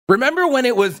Remember when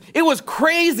it was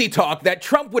crazy talk that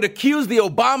Trump would accuse the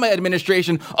Obama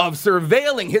administration of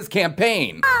surveilling his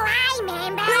campaign? Oh, I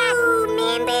remember.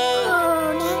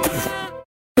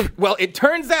 Well, it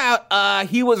turns out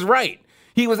he was right.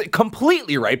 He was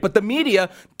completely right, but the media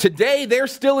today, they're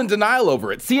still in denial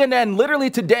over it. CNN literally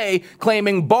today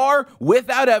claiming Barr,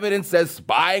 without evidence, says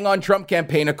spying on Trump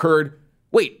campaign occurred.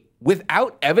 Wait,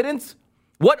 without evidence?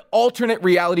 What alternate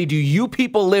reality do you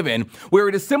people live in where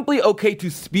it is simply okay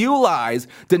to spew lies,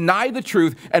 deny the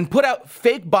truth, and put out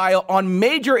fake bile on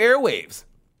major airwaves?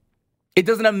 It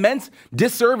does an immense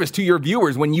disservice to your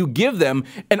viewers when you give them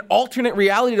an alternate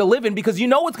reality to live in, because you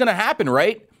know what's going to happen,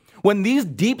 right? When these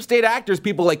deep state actors,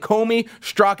 people like Comey,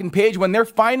 Strzok, and Page, when they're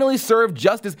finally served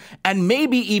justice and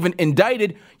maybe even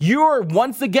indicted, you're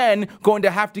once again going to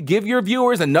have to give your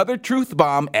viewers another truth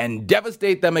bomb and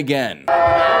devastate them again.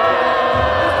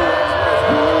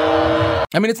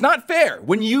 I mean, it's not fair.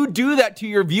 When you do that to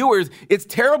your viewers, it's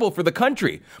terrible for the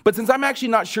country. But since I'm actually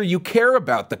not sure you care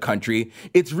about the country,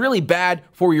 it's really bad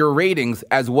for your ratings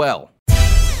as well.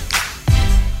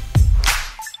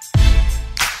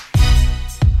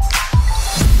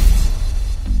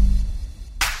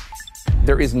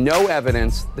 There is no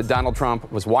evidence that Donald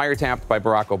Trump was wiretapped by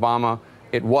Barack Obama.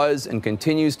 It was and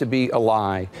continues to be a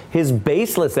lie. His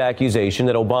baseless accusation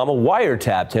that Obama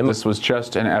wiretapped him. This was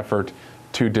just an effort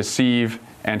to deceive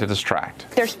and to distract.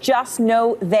 There's just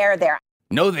no there there.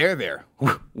 No there there.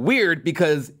 Weird,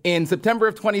 because in September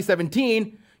of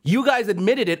 2017, you guys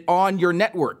admitted it on your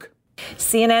network.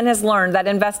 CNN has learned that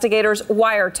investigators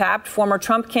wiretapped former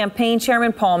Trump campaign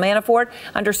chairman Paul Manafort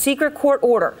under secret court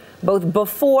order, both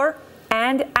before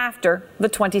and after the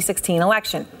 2016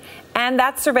 election. And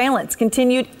that surveillance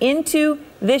continued into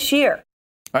this year.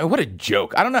 What a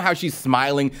joke. I don't know how she's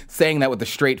smiling, saying that with a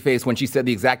straight face when she said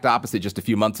the exact opposite just a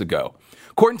few months ago.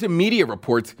 According to media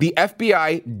reports, the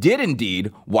FBI did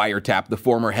indeed wiretap the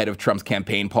former head of Trump's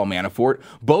campaign, Paul Manafort,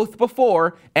 both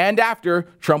before and after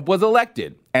Trump was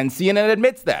elected. And CNN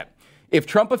admits that. If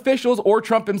Trump officials or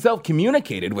Trump himself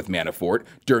communicated with Manafort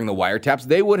during the wiretaps,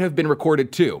 they would have been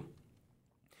recorded too.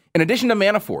 In addition to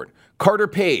Manafort, Carter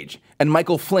Page and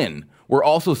Michael Flynn were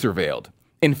also surveilled.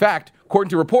 In fact, according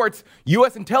to reports,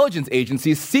 U.S. intelligence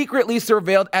agencies secretly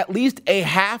surveilled at least a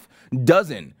half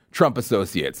dozen Trump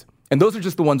associates. And those are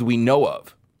just the ones we know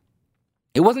of.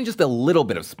 It wasn't just a little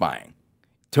bit of spying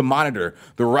to monitor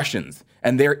the Russians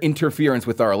and their interference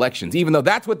with our elections, even though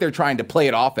that's what they're trying to play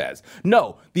it off as.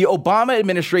 No, the Obama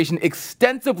administration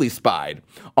extensively spied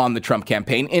on the Trump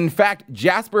campaign. In fact,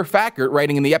 Jasper Fackert,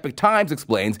 writing in the Epoch Times,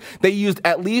 explains they used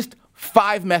at least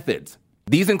 5 methods.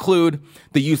 These include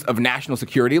the use of national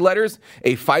security letters,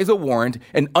 a FISA warrant,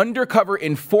 an undercover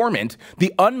informant,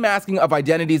 the unmasking of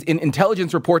identities in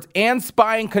intelligence reports, and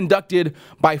spying conducted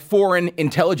by foreign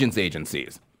intelligence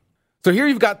agencies. So here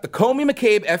you've got the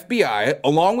Comey-McCabe FBI,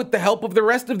 along with the help of the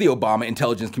rest of the Obama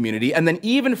intelligence community, and then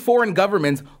even foreign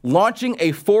governments launching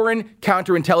a foreign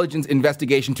counterintelligence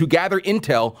investigation to gather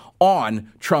intel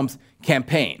on Trump's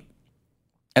campaign.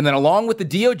 And then along with the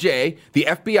DOJ, the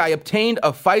FBI obtained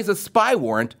a FISA spy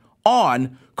warrant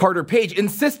on Carter Page,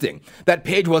 insisting that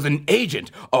Page was an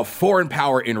agent of foreign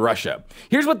power in Russia.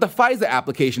 Here's what the FISA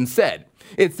application said.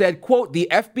 It said, quote, the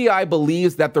FBI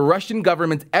believes that the Russian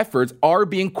government's efforts are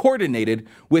being coordinated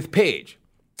with Page.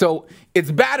 So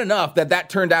it's bad enough that that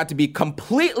turned out to be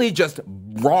completely just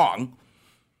wrong,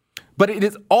 but it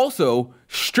is also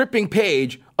stripping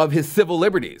Page of his civil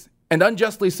liberties, and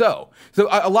unjustly so. So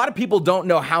a lot of people don't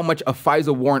know how much a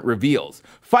FISA warrant reveals.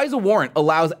 FISA warrant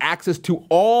allows access to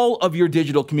all of your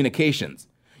digital communications,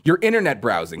 your internet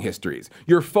browsing histories,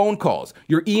 your phone calls,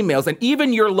 your emails, and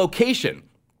even your location.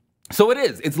 So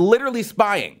it's literally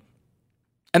spying.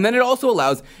 And then it also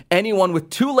allows anyone with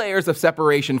 2 layers of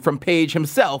separation from Page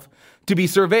himself to be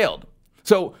surveilled.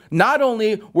 So not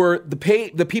only were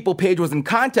the people Page was in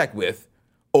contact with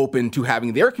open to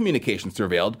having their communications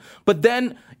surveilled, but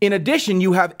then in addition,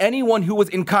 you have anyone who was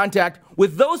in contact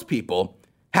with those people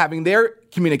having their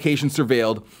communications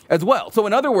surveilled as well. So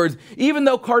in other words, even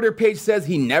though Carter Page says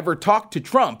he never talked to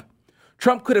Trump,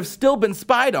 Trump could have still been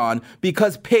spied on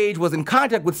because Page was in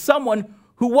contact with someone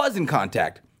who was in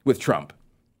contact with Trump.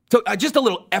 So just a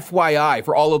little FYI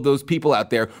for all of those people out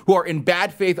there who are in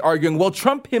bad faith arguing, well,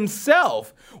 Trump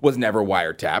himself was never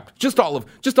wiretapped, just all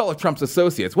of Trump's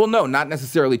associates. Well, no, not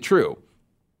necessarily true.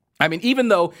 I mean, even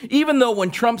though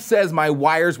when Trump says my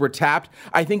wires were tapped,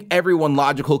 I think everyone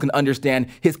logical can understand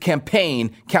his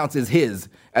campaign counts as his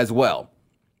as well.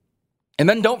 And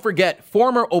then don't forget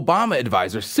former Obama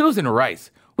advisor Susan Rice.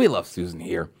 We love Susan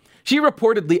here. She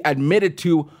reportedly admitted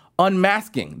to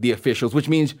unmasking the officials, which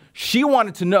means she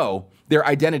wanted to know their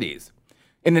identities.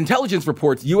 In intelligence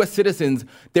reports, U.S. citizens,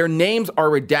 their names are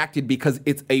redacted because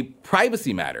it's a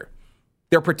privacy matter.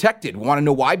 They're protected. Want to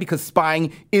know why? Because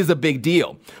spying is a big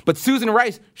deal. But Susan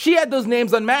Rice, she had those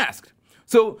names unmasked.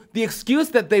 So the excuse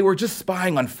that they were just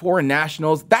spying on foreign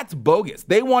nationals, that's bogus.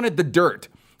 They wanted the dirt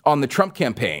on the Trump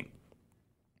campaign.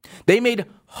 They made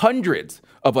hundreds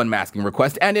of unmasking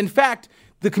requests. And in fact,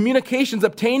 the communications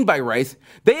obtained by Rice,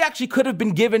 they actually could have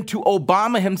been given to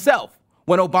Obama himself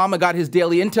when Obama got his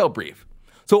daily intel brief.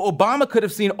 So Obama could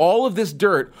have seen all of this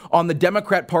dirt on the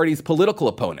Democrat Party's political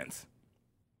opponents.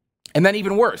 And then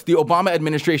even worse, the Obama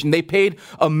administration, they paid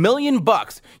 $1 million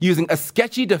using a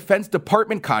sketchy Defense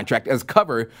Department contract as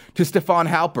cover to Stefan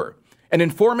Halper, an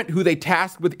informant who they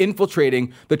tasked with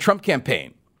infiltrating the Trump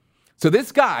campaign. So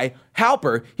this guy,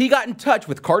 Halper, he got in touch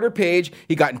with Carter Page,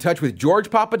 he got in touch with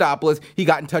George Papadopoulos, he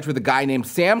got in touch with a guy named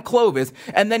Sam Clovis,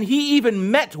 and then he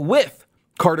even met with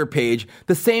Carter Page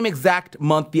the same exact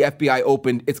month the FBI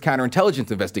opened its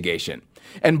counterintelligence investigation.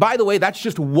 And by the way, that's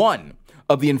just one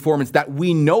of the informants that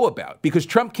we know about, because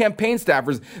Trump campaign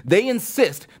staffers, they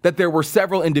insist that there were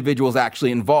several individuals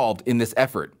actually involved in this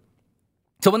effort.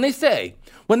 So when they say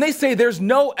there's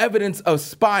no evidence of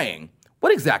spying,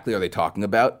 what exactly are they talking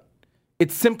about?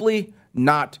 It's simply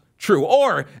not true.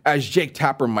 Or, as Jake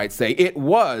Tapper might say, it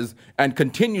was and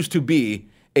continues to be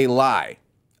a lie.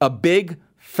 A big,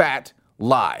 fat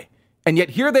lie. And yet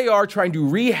here they are trying to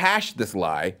rehash this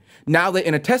lie now that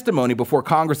in a testimony before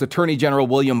Congress Attorney General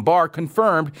William Barr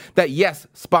confirmed that, yes,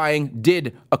 spying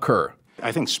did occur.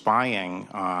 I think spying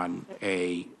on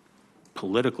a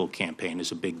political campaign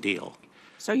is a big deal.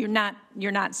 So you're not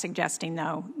suggesting,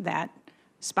 though, that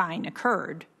spying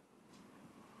occurred?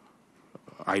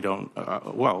 I don't,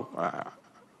 I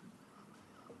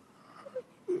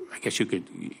guess you could,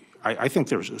 I think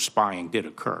spying did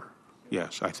occur.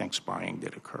 Yes, I think spying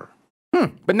did occur.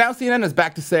 But now CNN is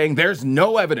back to saying there's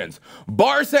no evidence.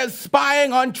 Barr says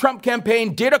spying on Trump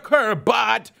campaign did occur,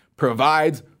 but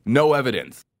provides no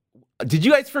evidence. Did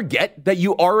you guys forget that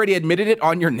you already admitted it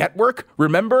on your network?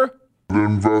 Remember?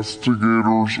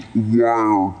 Investigators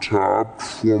wiretapped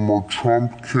former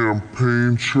Trump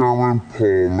campaign chairman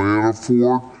Paul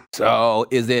Manafort. So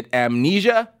is it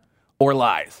amnesia or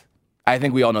lies? I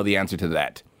think we all know the answer to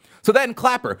that. So then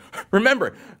Clapper,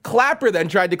 remember, Clapper then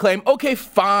tried to claim, okay,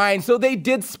 fine, so they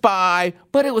did spy,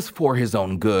 but it was for his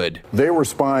own good. They were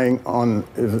spying on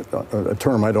a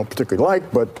term I don't particularly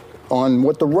like, but on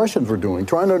what the Russians were doing,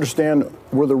 trying to understand,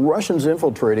 were the Russians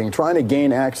infiltrating, trying to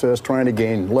gain access, trying to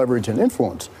gain leverage and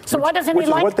influence. So why doesn't he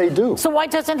like? Which is what they do. So why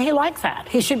doesn't he like that?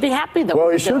 He should be happy that. Well,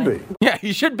 he should be. Yeah,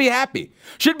 he should be happy.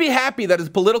 Should be happy that his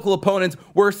political opponents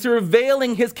were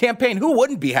surveilling his campaign. Who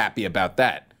wouldn't be happy about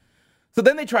that? So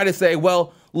then they try to say,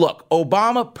 well, look,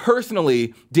 Obama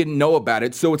personally didn't know about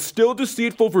it, so it's still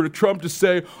deceitful for Trump to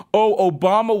say, oh,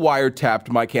 Obama wiretapped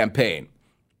my campaign.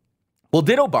 Well,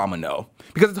 did Obama know?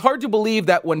 Because it's hard to believe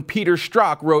that when Peter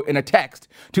Strzok wrote in a text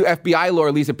to FBI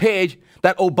lawyer Lisa Page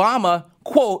that Obama,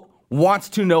 quote, wants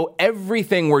to know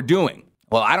everything we're doing.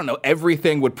 Well, I don't know,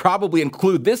 everything would probably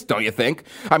include this, don't you think?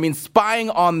 I mean, spying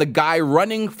on the guy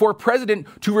running for president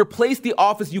to replace the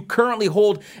office you currently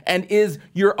hold and is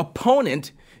your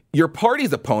opponent, your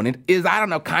party's opponent, is, I don't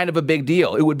know, kind of a big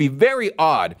deal. It would be very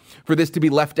odd for this to be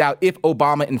left out if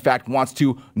Obama, in fact, wants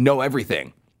to know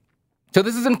everything. So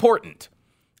this is important.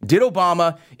 Did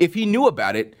Obama, if he knew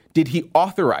about it, did he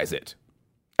authorize it?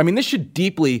 I mean, this should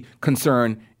deeply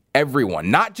concern everyone,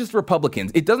 not just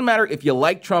Republicans. It doesn't matter if you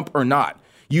like Trump or not.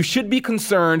 You should be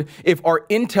concerned if our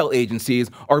intel agencies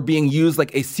are being used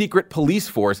like a secret police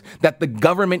force that the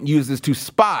government uses to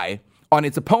spy on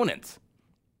its opponents.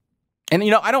 And,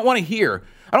 I don't want to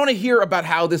hear about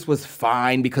how this was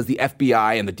fine because the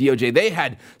FBI and the DOJ, they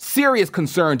had serious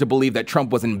concern to believe that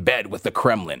Trump was in bed with the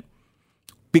Kremlin.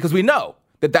 Because we know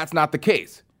that that's not the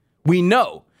case. We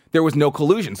know there was no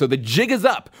collusion. So the jig is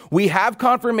up. We have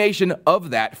confirmation of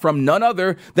that from none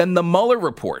other than the Mueller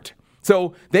report.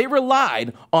 So they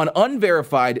relied on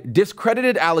unverified,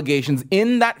 discredited allegations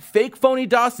in that fake phony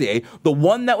dossier, the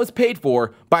one that was paid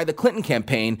for by the Clinton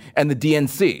campaign and the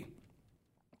DNC.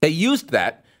 They used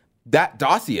that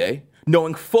dossier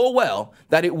knowing full well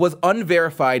that it was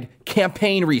unverified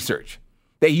campaign research.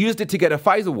 They used it to get a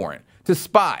FISA warrant to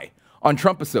spy on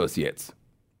Trump associates.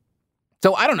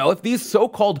 So I don't know, if these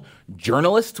so-called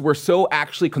journalists were so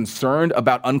actually concerned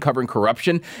about uncovering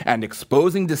corruption and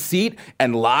exposing deceit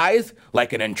and lies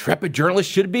like an intrepid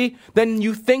journalist should be, then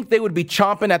you think they would be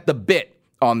chomping at the bit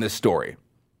on this story.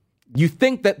 You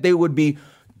think that they would be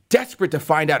desperate to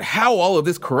find out how all of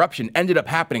this corruption ended up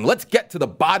happening. Let's get to the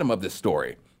bottom of this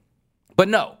story. But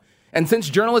no, And since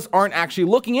journalists aren't actually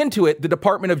looking into it, the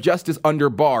Department of Justice under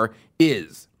Barr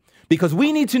is. Because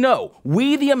we need to know,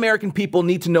 we the American people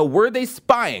need to know, were they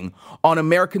spying on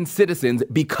American citizens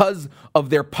because of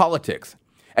their politics?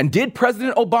 And did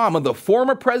President Obama, the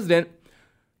former president,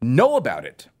 know about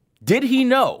it? Did he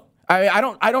know? I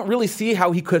don't really see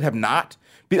how he could have not.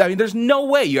 I mean, there's no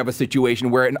way you have a situation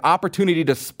where an opportunity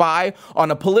to spy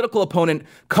on a political opponent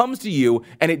comes to you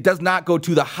and it does not go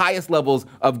to the highest levels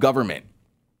of government.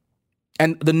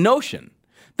 And the notion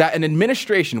that an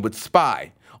administration would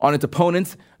spy on its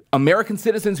opponents, American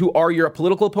citizens who are your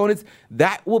political opponents,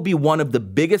 that will be one of the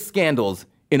biggest scandals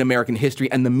in American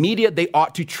history. And the media, they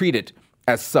ought to treat it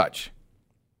as such.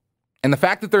 And the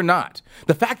fact that they're not,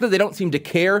 the fact that they don't seem to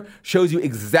care shows you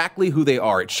exactly who they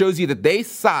are. It shows you that they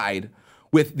side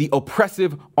with the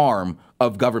oppressive arm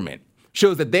of government.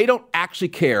 Shows that they don't actually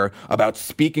care about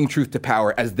speaking truth to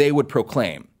power as they would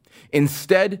proclaim.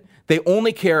 Instead, they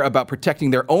only care about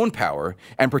protecting their own power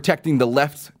and protecting the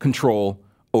left's control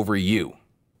over you.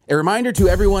 A reminder to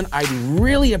everyone, I'd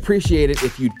really appreciate it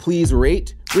if you'd please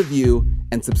rate, review,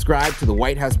 and subscribe to the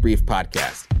White House Brief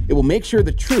podcast. It will make sure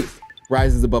the truth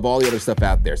rises above all the other stuff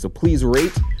out there. So please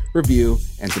rate, review,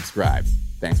 and subscribe.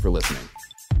 Thanks for listening.